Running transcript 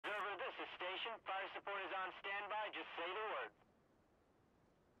station. Fire support is on standby. Just say the word.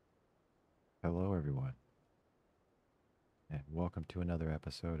 Hello, everyone, and welcome to another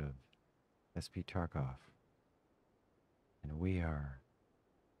episode of SPTarkov. And we are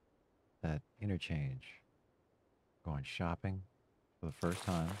at Interchange, going shopping for the first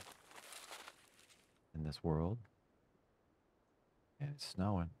time in this world. And it's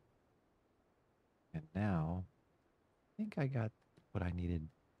snowing. And now, I think I got what I needed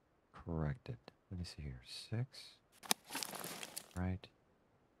corrected. Let me see here. 6. Right.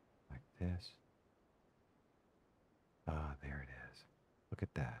 Like this. Ah, there it is. Look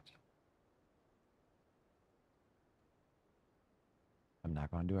at that. I'm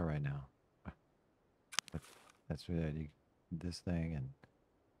not going to do it right now. But that's really this thing and...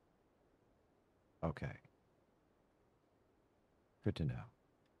 Okay. Good to know.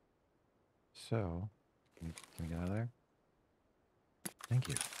 So, can we get out of there? Thank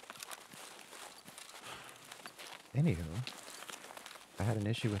you. Anywho, I had an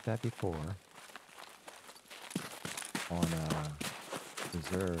issue with that before on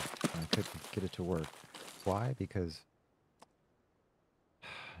Reserve, and I couldn't get it to work. Why? Because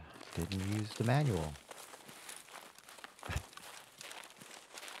didn't use the manual.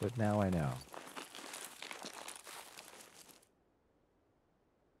 But now I know.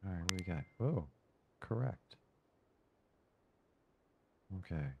 All right, what do we got? Oh, correct.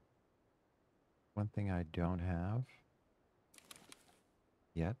 Okay. One thing I don't have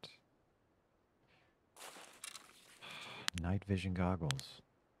yet. Night vision goggles.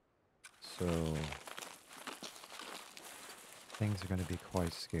 So things are going to be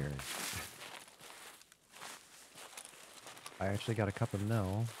quite scary. I actually got a cup of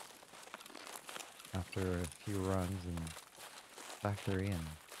no after a few runs in factory and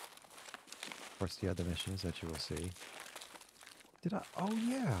of course the other missions that you will see. Did I? Oh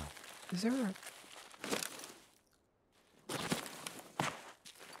yeah. Is there a...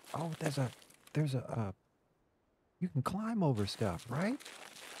 Oh, there's a you can climb over stuff, right?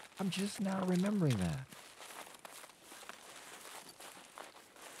 I'm just now remembering that.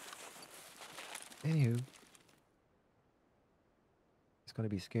 Anywho, it's going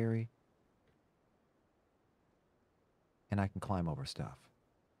to be scary. And I can climb over stuff.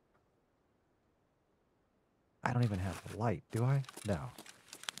 I don't even have the light, do I? No.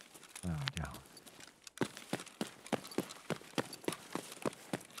 No, I don't.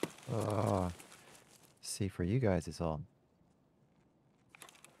 See, for you guys, it's all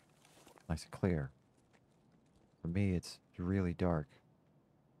nice and clear. For me, it's really dark.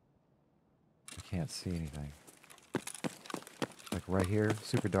 I can't see anything. Like right here,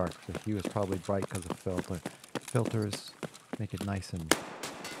 super dark. The hue is probably bright because of filter. Filters make it nice and...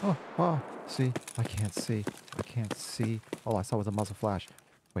 Oh, see, I can't see. I can't see. All I saw was a muzzle flash.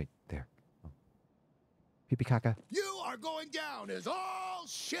 Wait, there. Oh. Pee-pee caca. You are going down as all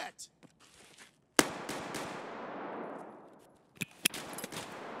shit!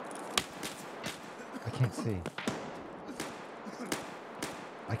 I can't see.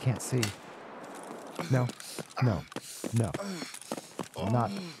 I can't see. No. No. No. I'm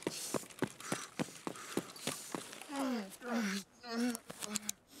not.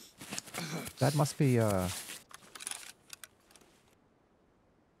 That must be,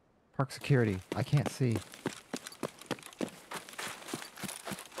 park security. I can't see.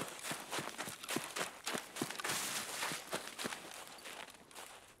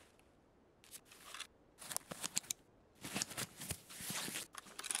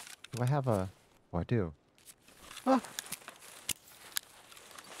 Do I have a... Oh, I do. Ah!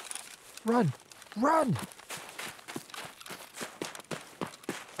 Run! Run!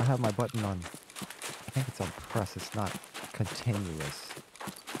 I have my button on... I think it's on press. It's not continuous.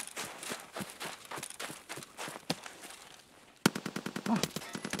 Oh,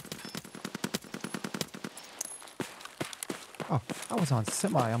 oh, I was on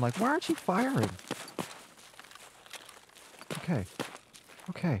semi. I'm like, why aren't you firing? Okay.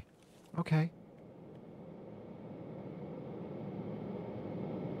 Okay. Okay.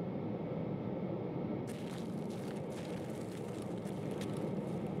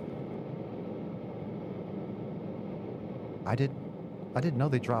 I didn't know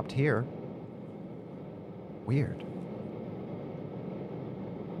they dropped here. Weird.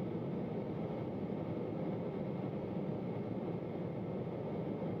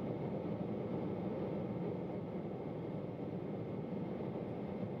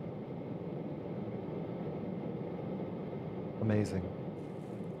 Amazing.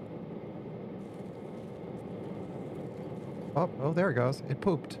 Oh, there it goes. It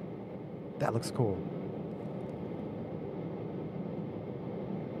pooped. That looks cool.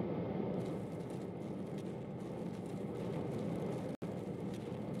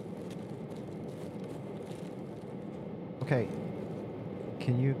 Okay.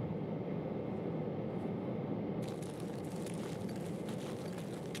 Can you...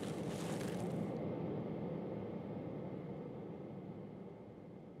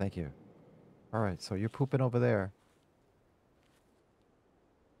 Thank you. All right, so you're pooping over there.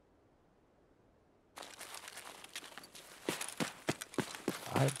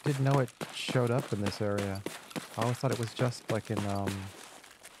 I didn't know it showed up in this area. I always thought it was just like in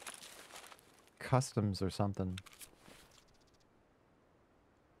customs or something.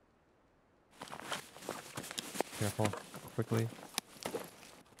 Careful, quickly.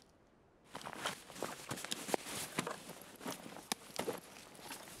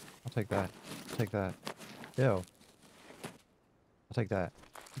 I'll take that. I'll take that. Ew. I'll take that.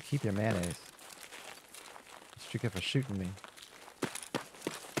 You keep your mayonnaise. That's what you get for shooting me.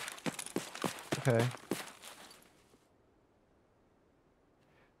 Okay.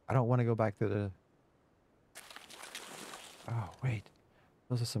 I don't want to go back to the... Oh, wait.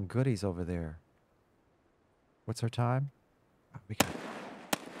 Those are some goodies over there. What's our time? Oh, we got...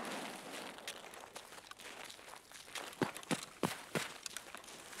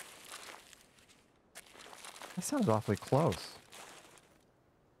 That sounds awfully close.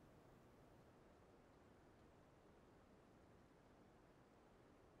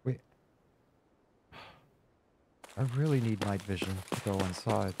 Wait. I really need night vision to go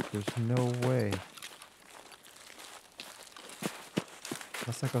inside. There's no way.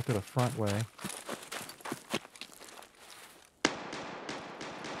 Unless I go through the front way.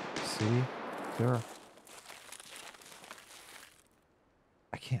 See? There.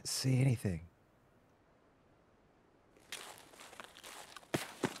 I can't see anything.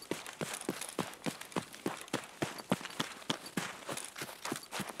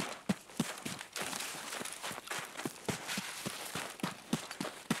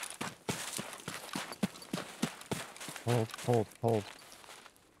 Hold.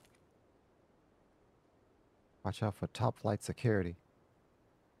 Watch out for top flight security.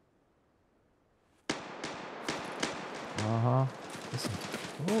 Uh-huh. Listen.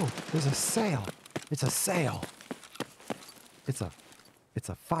 Oh, there's a sale. It's a sale. It's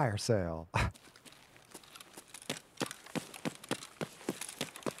a fire sale.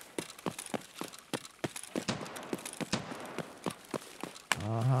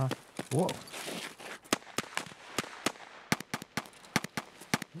 Uh-huh. Whoa.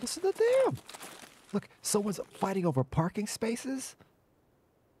 Listen to them. Look, someone's fighting over parking spaces,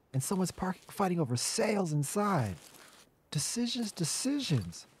 and someone's fighting over sales inside.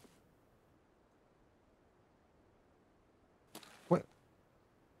 Decisions. What?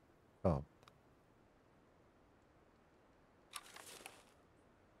 Oh.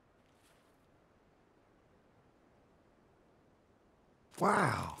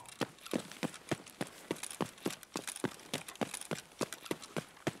 Wow.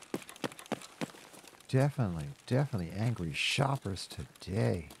 Definitely angry shoppers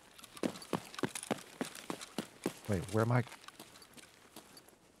today. Wait, where am I?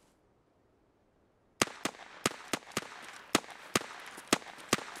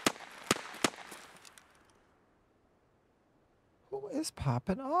 Who is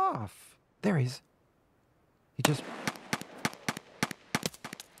popping off? There he is. He just...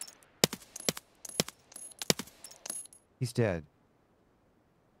 He's dead.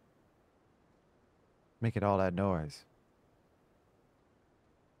 Making all that noise.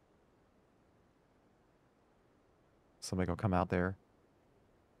 Somebody go come out there.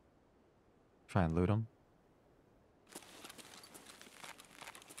 Try and loot him.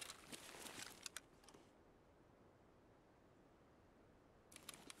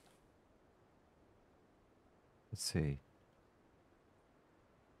 Let's see.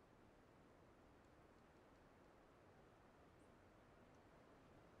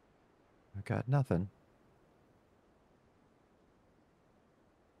 I got nothing.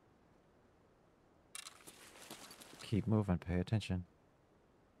 Keep moving, pay attention.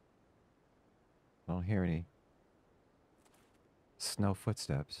 I don't hear any snow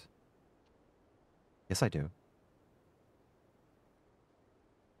footsteps. Yes, I do.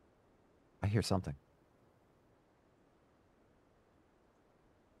 I hear something.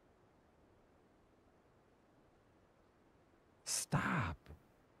 Stop.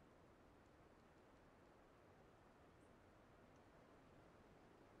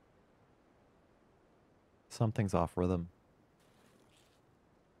 Something's off rhythm.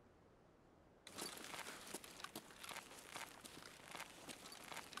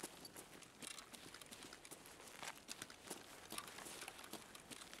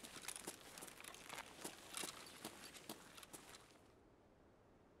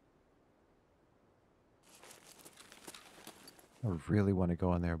 I really want to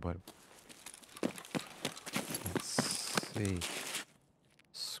go in there, but let's see.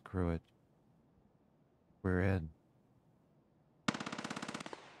 Screw it. We're in.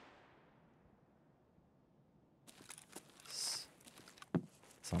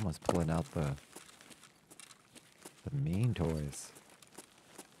 Someone's pulling out the mean toys.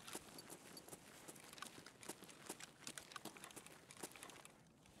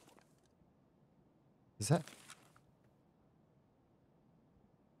 Is that?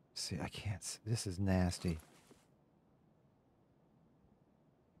 See, I can't. This is nasty.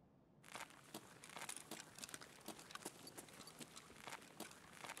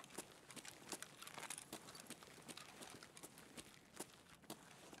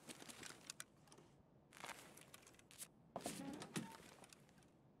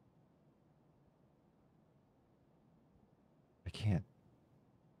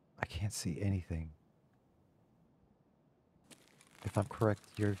 I can't see anything. If I'm correct,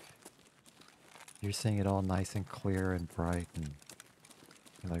 you're seeing it all nice and clear and bright, and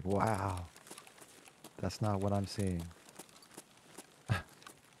you're like, wow, that's not what I'm seeing.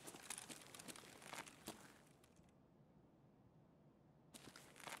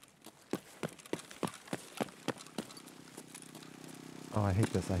 Oh, I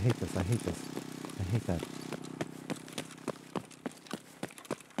hate this, I hate this, I hate this. I hate that.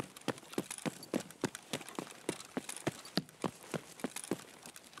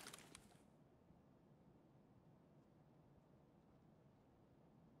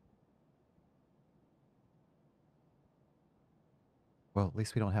 Well, at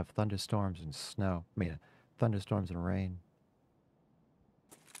least we don't have thunderstorms and snow. I mean, thunderstorms and rain.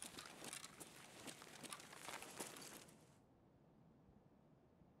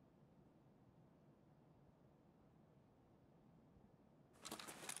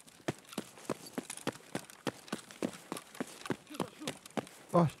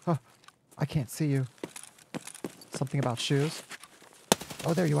 Oh, I can't see you. Something about shoes.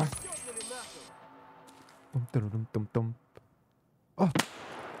 Oh, there you are. Dum, dum, dum, dum, dum. Oh.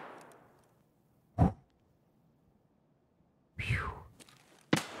 Phew.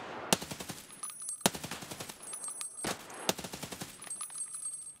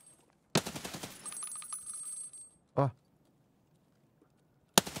 Oh.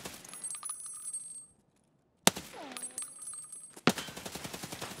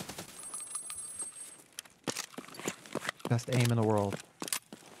 Best aim in the world.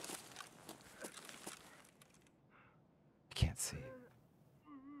 I can't see.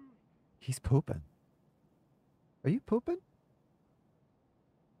 He's pooping. Are you pooping?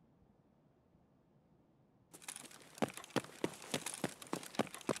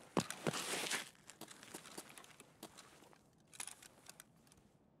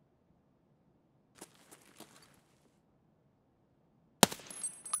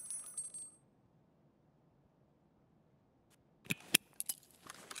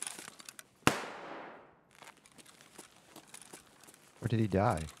 Or did he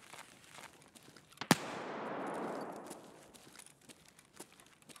die?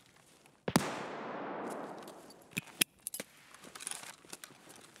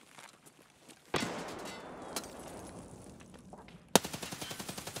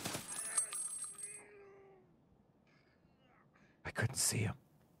 I couldn't see him.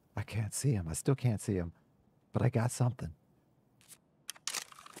 I can't see him. I still can't see him. But I got something.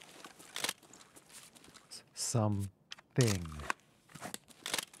 Something.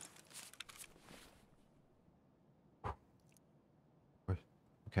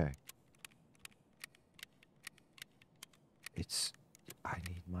 Okay. I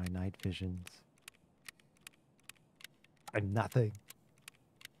need my night visions. I'm nothing.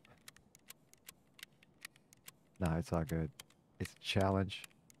 No, it's all good. It's a challenge.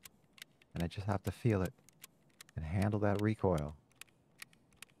 And I just have to feel it and handle that recoil.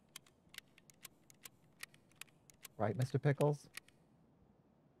 Right, Mr. Pickles?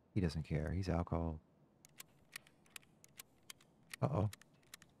 He doesn't care. He's alcohol. Uh-oh.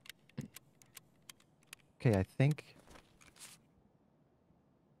 Okay, I think...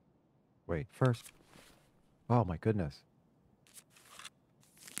 Wait, first... Oh my goodness.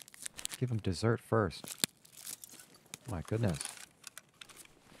 Give him dessert first. My goodness.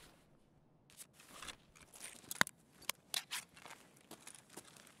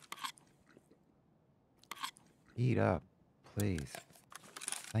 Eat up, please.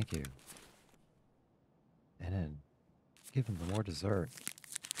 Thank you. And then give him more dessert.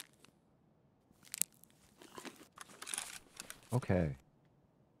 Okay.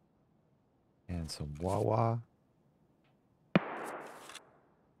 And some Wawa.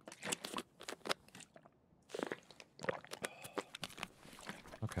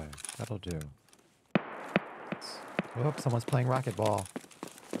 Okay, that'll do. Whoops, someone's playing racquetball.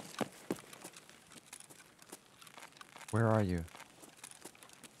 Where are you?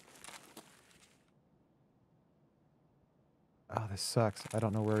 Oh, this sucks. I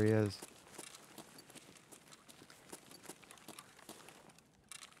don't know where he is.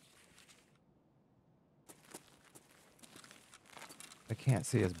 I can't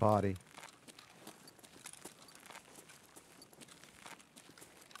see his body.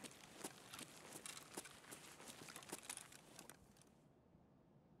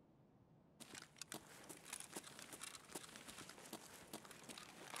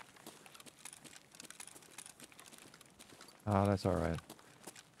 Oh, that's all right.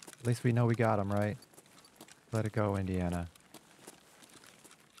 At least we know we got him, right? Let it go, Indiana.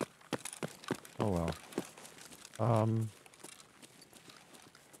 Oh well.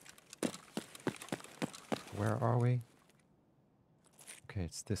 Where are we? Okay,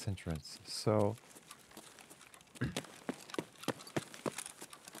 it's this entrance. So,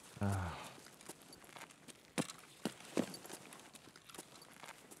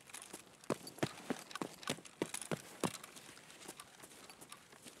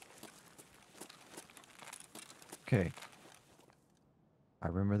 okay. I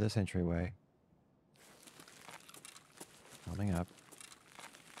remember this entryway. Coming up.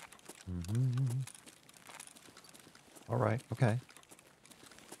 All right, okay.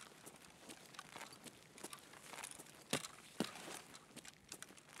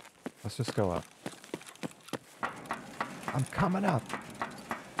 Let's just go up. I'm coming up.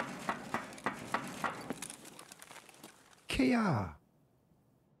 Kia!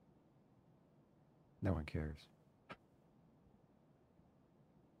 No one cares.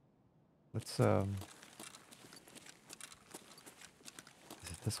 Let's, is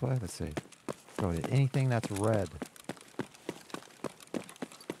it this way? Let's see. Go to anything that's red.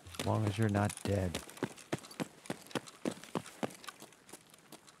 As long as you're not dead.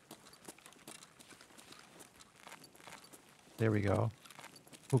 There we go.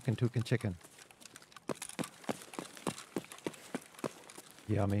 Hookin' tookin' chicken.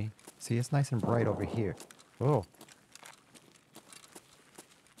 Yummy. See, it's nice and bright over here. Oh.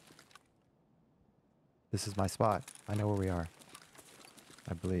 This is my spot. I know where we are.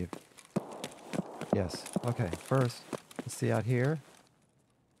 I believe. Yes. Okay, first, let's see out here.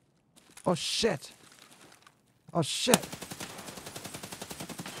 Oh, shit! Oh, shit!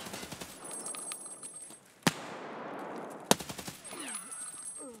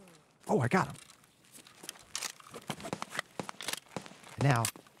 Oh, I got him. Now,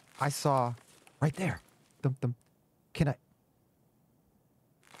 I saw right there. Dum, dum. Can I?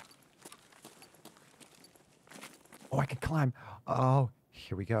 Oh, I can climb. Oh,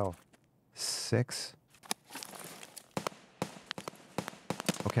 here we go. 6.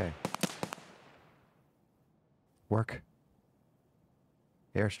 Okay. Work.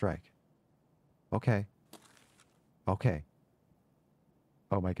 Airstrike. Okay. Okay.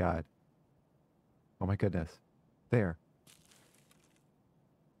 Oh my God. Oh my goodness. There.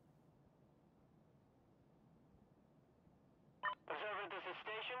 Observer, this is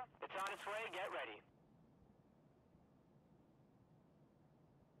station. It's on its way. Get ready.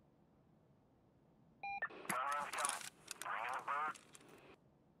 Gunruns coming. Bring in the bird.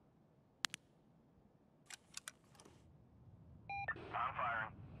 I'm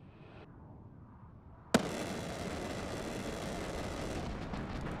firing.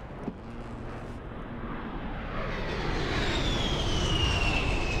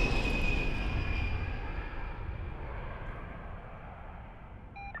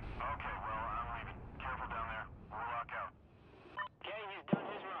 Okay, well, I'm leaving. Careful down there. We'll lock out. Okay, he's done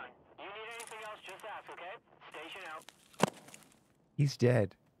his run. You need anything else, just ask, okay? Station out. He's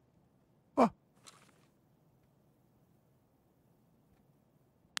dead. Oh.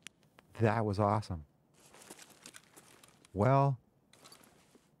 That was awesome. Well,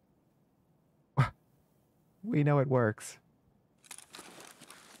 we know it works.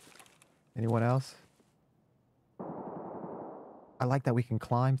 Anyone else? I like that we can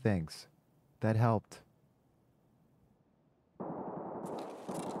climb things. That helped.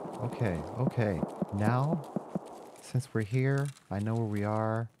 Okay, okay. Now, since we're here, I know where we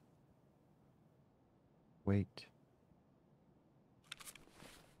are. Wait.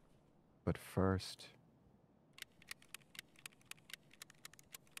 But first...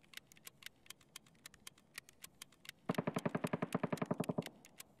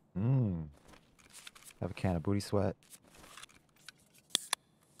 Have a can of booty sweat.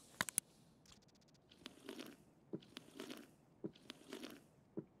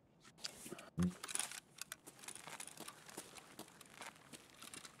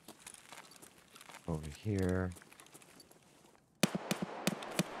 here.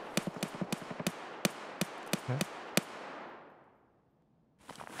 Okay.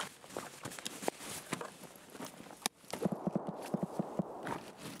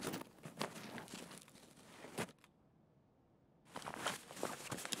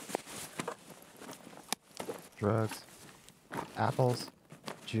 Drugs, apples,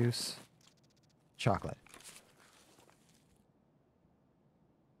 juice, chocolate.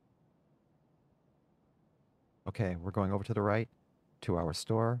 Okay, we're going over to the right to our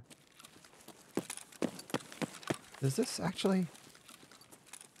store. Is this actually?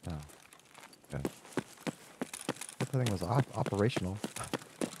 Oh, good. The thing was operational.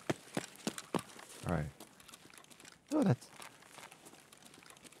 All right. Oh, that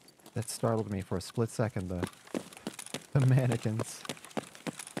startled me for a split second. The mannequins.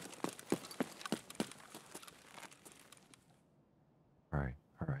 All right,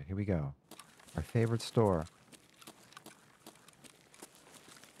 here we go. Our favorite store.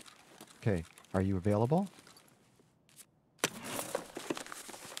 Okay, are you available?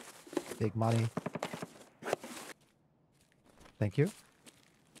 Big money. Thank you.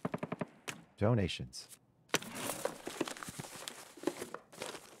 Donations.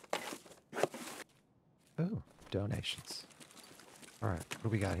 Oh, donations. All right, what do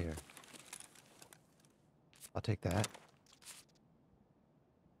we got here? I'll take that.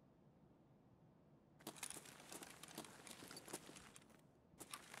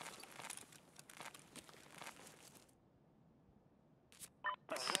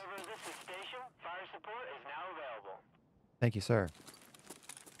 Observer, this is station. Fire support is now available. Thank you, sir.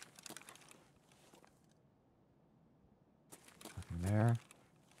 Nothing there.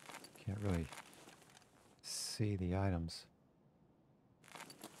 Can't really see the items.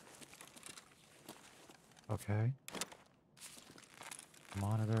 Okay.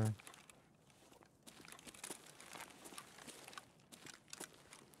 Monitor.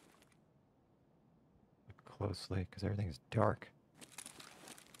 Look closely, because everything's dark.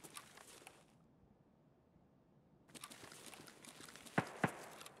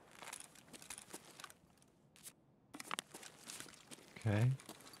 Okay.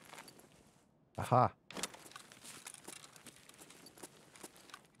 Aha.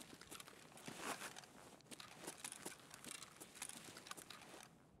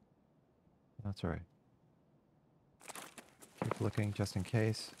 That's all right. Keep looking just in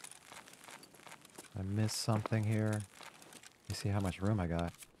case I miss something here. You see how much room I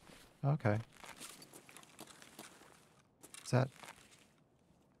got. Okay. Is that?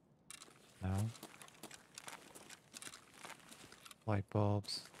 No. Light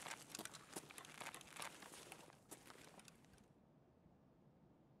bulbs.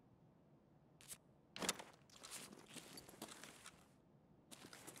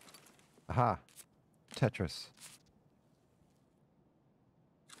 Aha. Tetris.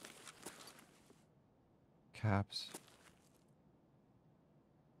 Caps.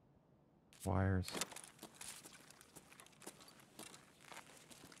 Wires.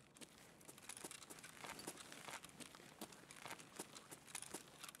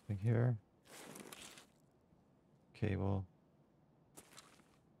 Thing here. Cable.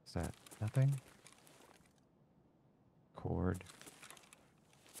 Is that nothing? Cord.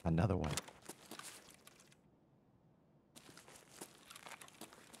 Another one.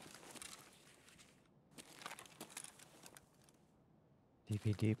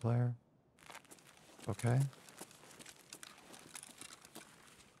 DVD player. Okay.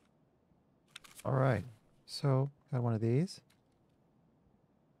 All right. So, got one of these.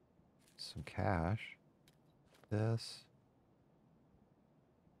 Some cash. This.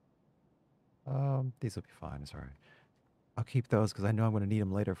 These will be fine. It's all right. I'll keep those because I know I'm going to need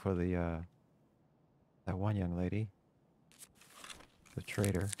them later for the, that one young lady. The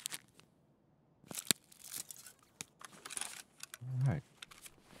trader. All right.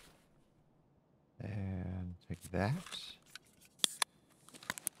 And take that.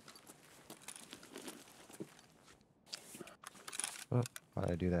 Oh, why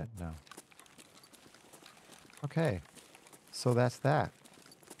did I do that? No. Okay. So that's that.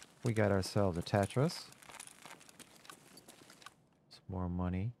 We got ourselves a Tetris. Some more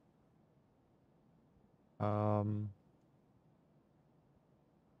money.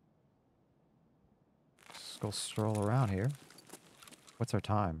 Let's go stroll around here. What's our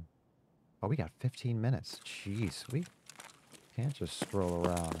time? Oh, we got 15 minutes. Jeez, we can't just stroll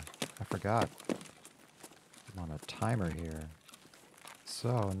around. I forgot. I'm on a timer here.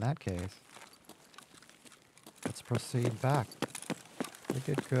 So, in that case, let's proceed back. We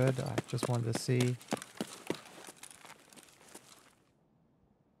did good. I just wanted to see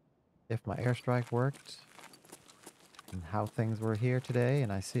if my airstrike worked and how things were here today,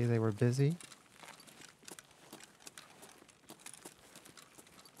 and I see they were busy.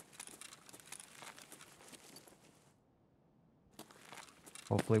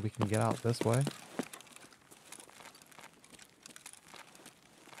 Hopefully we can get out this way.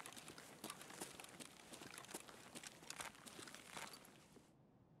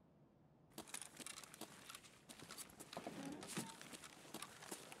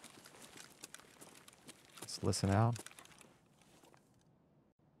 Let's listen out.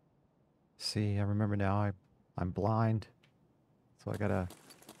 See, I remember now I'm blind, so I gotta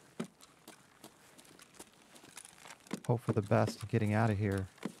hope for the best of getting out of here.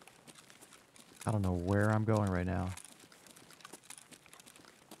 I don't know where I'm going right now.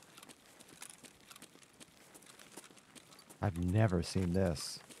 I've never seen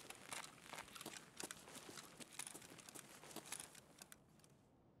this.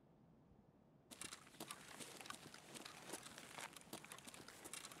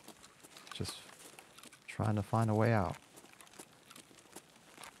 Just trying to find a way out.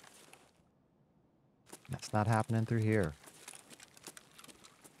 That's not happening through here.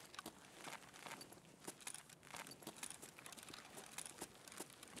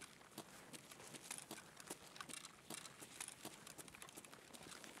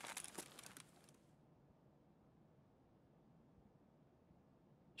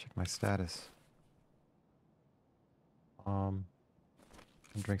 Check my status.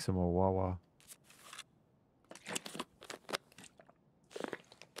 And drink some more Wawa.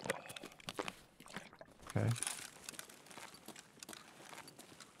 Okay.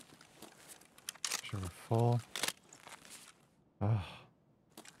 Sure we're full. Ugh.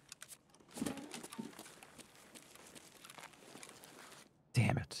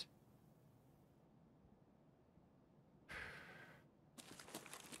 Damn it.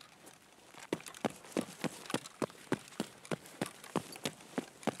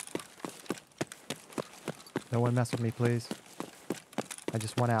 No one mess with me, please. I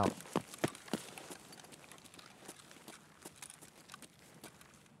just want out.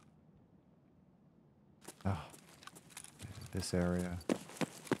 Oh, this area.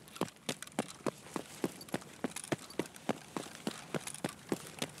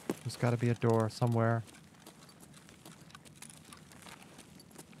 There's got to be a door somewhere.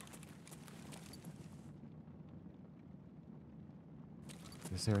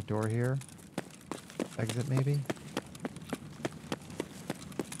 Is there a door here? Exit, maybe?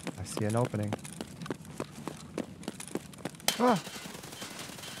 I see an opening. Ah!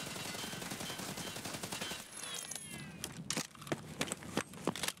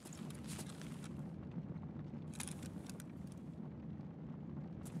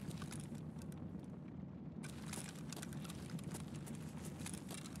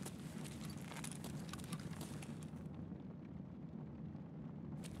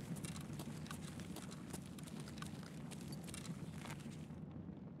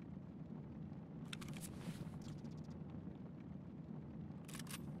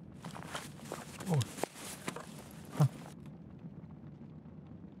 Oh. Huh.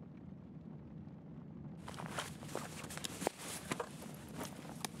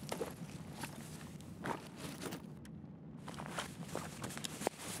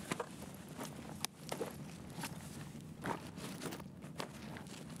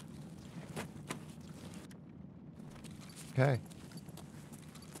 Okay.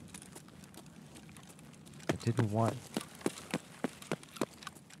 I didn't want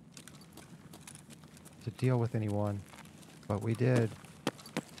to deal with anyone, but we did.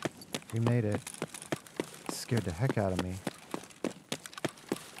 We made it. It scared the heck out of me.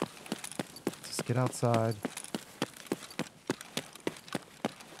 Just get outside.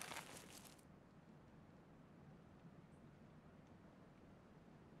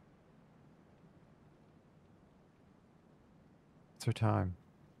 What's our time?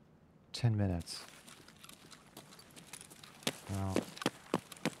 10 minutes. Well,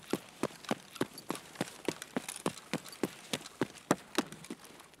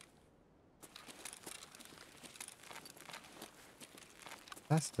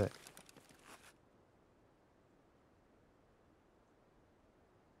 that's the...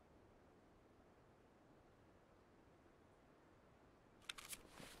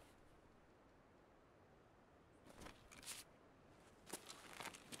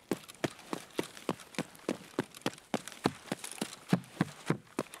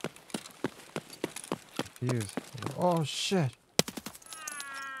 Fuse. Oh, shit.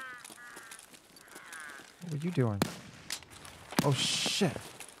 What were you doing? Oh, shit.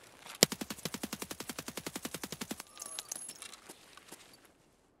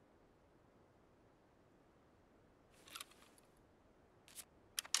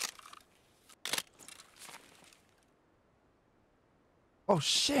 Oh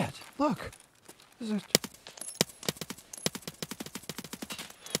shit! Look! There's a...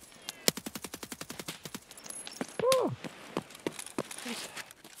 Whoa! What's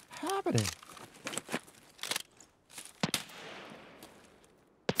happening?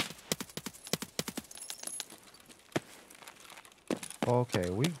 Okay,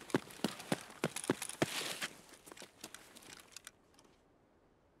 we...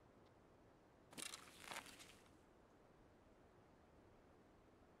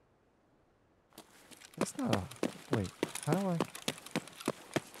 That's not a... Wait, how do I...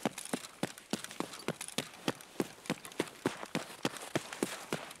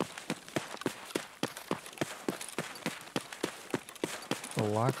 A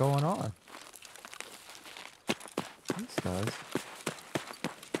lot going on. These guys.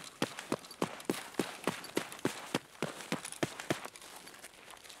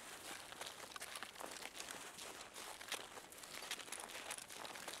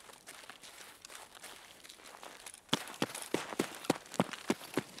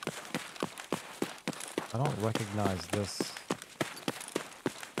 I don't recognize this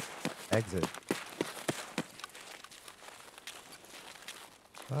exit.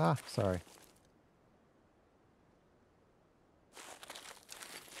 Ah, sorry.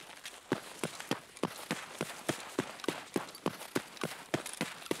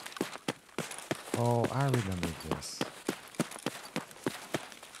 Oh, I remember this.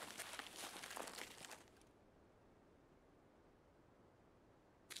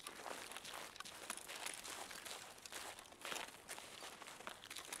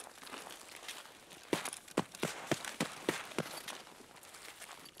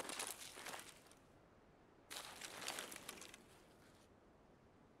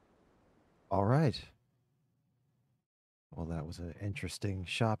 All right. Well, that was an interesting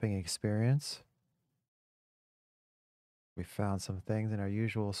shopping experience. We found some things in our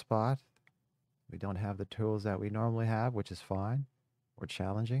usual spot. We don't have the tools that we normally have, which is fine. Or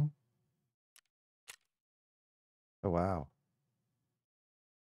challenging. Oh, wow.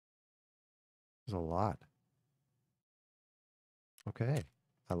 There's a lot. Okay.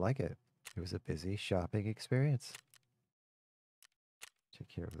 I like it. It was a busy shopping experience. Take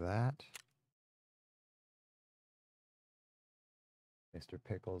care of that. Mr.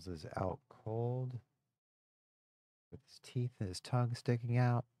 Pickles is out cold. With his teeth and his tongue sticking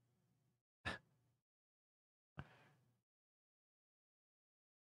out. Alright.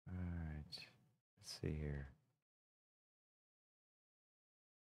 Let's see here.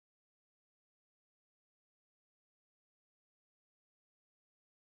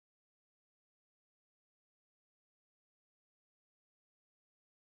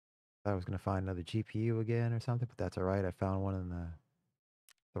 I was going to find another GPU again or something, but that's alright. I found one in the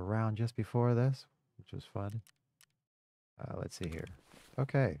round just before this, which was fun. Let's see here.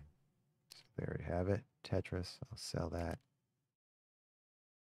 Okay. So there we have it. Tetris. I'll sell that.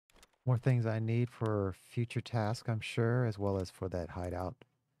 More things I need for future tasks, I'm sure, as well as for that hideout.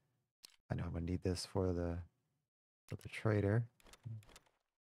 I know I'm going to need this for the trader.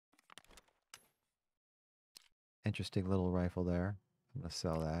 Interesting little rifle there. I'm going to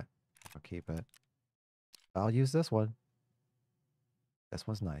sell that. I'll keep it. I'll use this one. This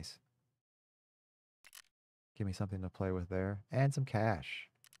one's nice. Give me something to play with there. And some cash.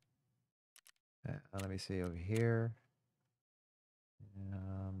 Let me see over here.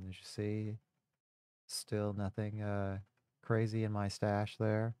 As you see, still nothing crazy in my stash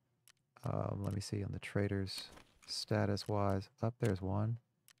there. Let me see on the traders status wise. Up there's one.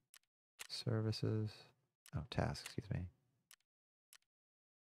 Services. Oh, tasks, excuse me.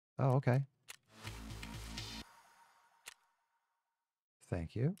 Oh, okay.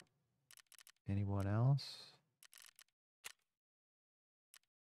 Thank you. Anyone else?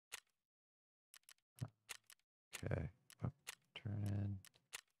 Okay. Oh, turn in.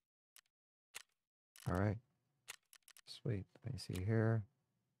 All right. Sweet. Let me see here.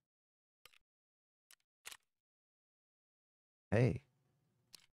 Hey.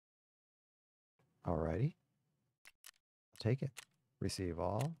 Alrighty. I'll take it. Receive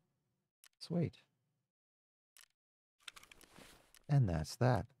all. Sweet. And that's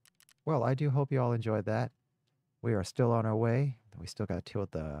that. Well, I do hope you all enjoyed that. We are still on our way. We still got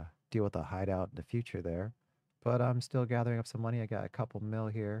to deal with the hideout in the future there. But I'm still gathering up some money. I got a couple mil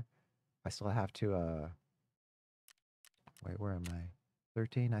here. I still have to wait, where am I?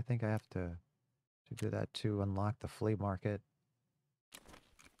 13? I think I have to do that to unlock the flea market.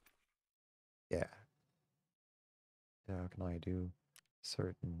 Yeah. I can only do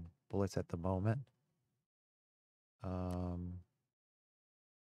certain bullets at the moment.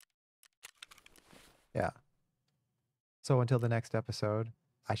 Yeah. So until the next episode,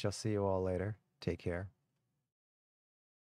 I shall see you all later. Take care.